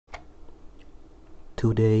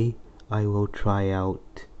Today I will try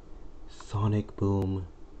out Sonic Boom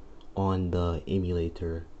on the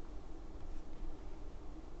emulator.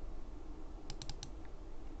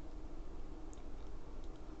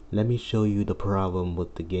 Let me show you the problem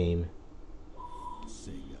with the game.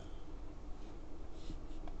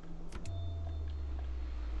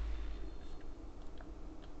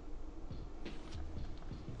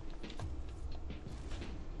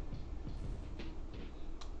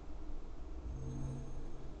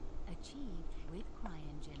 Achieved with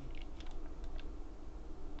CryEngine.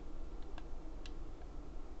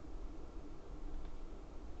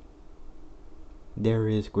 There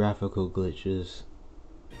is graphical glitches.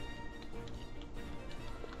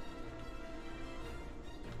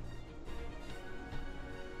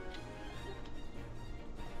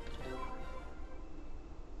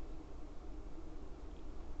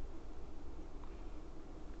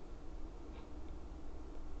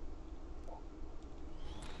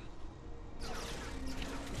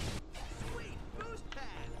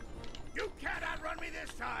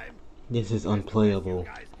 This is unplayable.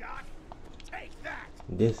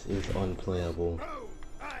 This is unplayable.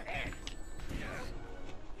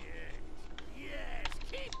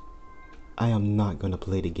 I am not gonna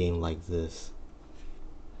play the game like this.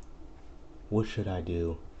 What should I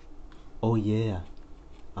do? Oh yeah,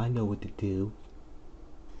 I know what to do.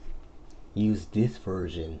 Use this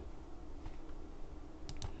version.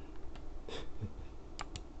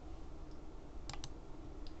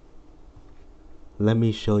 Let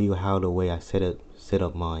me show you how the way I set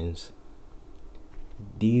up mines.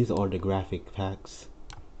 These are the graphic packs,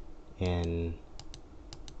 and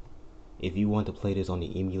if you want to play this on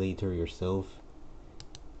the emulator yourself,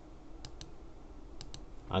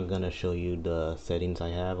 I'm gonna show you the settings I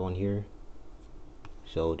have on here.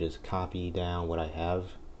 So just copy down what I have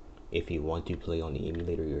if you want to play on the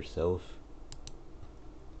emulator yourself,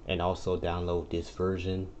 and also download this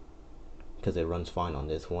version because it runs fine on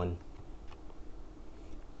this one.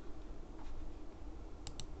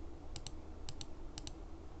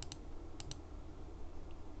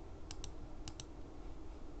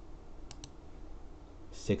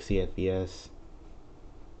 FPS,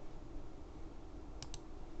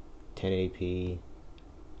 1080p,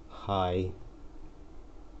 high,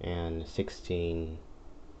 and 16x.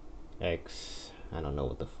 I don't know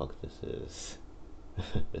what the fuck this is.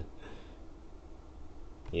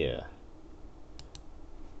 Yeah.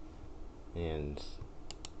 And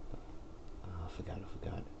I forgot.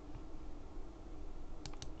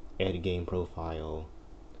 Add game profile.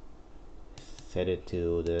 Set it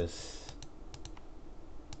to this.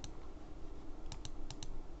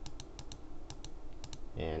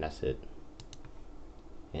 And that's it.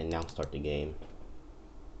 And now start the game,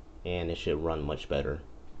 and it should run much better.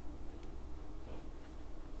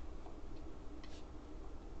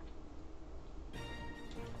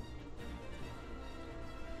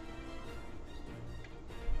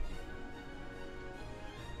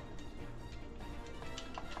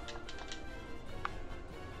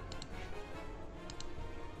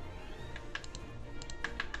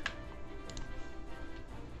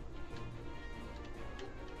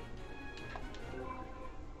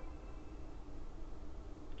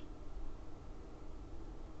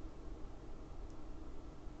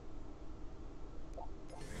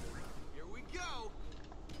 Go!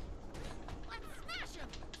 Let's smash them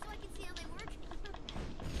so I can see how they work. These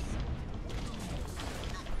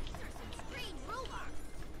are some strange robots.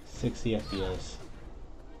 60 FPS.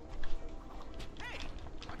 Hey,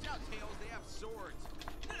 watch out, Tails. They have swords.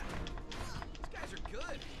 These guys are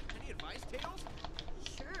good. Any advice, Tails?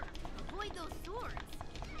 Sure. Avoid those swords.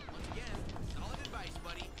 Once again, solid advice,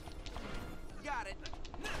 buddy. Got it.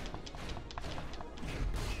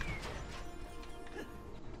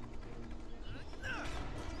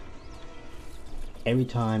 Every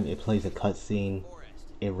time it plays a cutscene,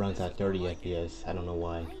 it runs at 30 FPS. I don't know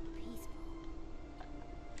why.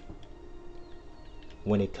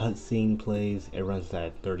 When a cutscene plays, it runs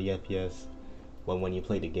at 30 FPS. But when you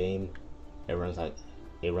play the game, it runs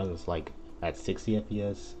like at 60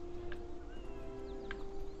 FPS.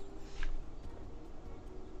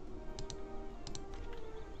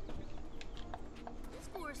 This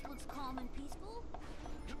forest looks calm and peaceful.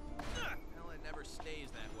 Well, it never stays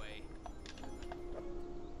that way.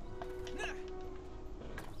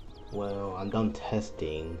 Well, I'm done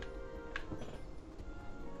testing.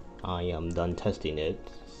 I am done testing it,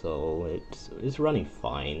 so it's running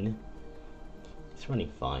fine. It's running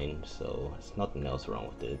fine, so there's nothing else wrong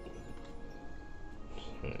with it.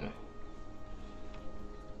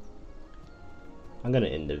 I'm gonna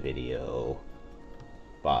end the video.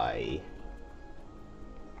 Bye.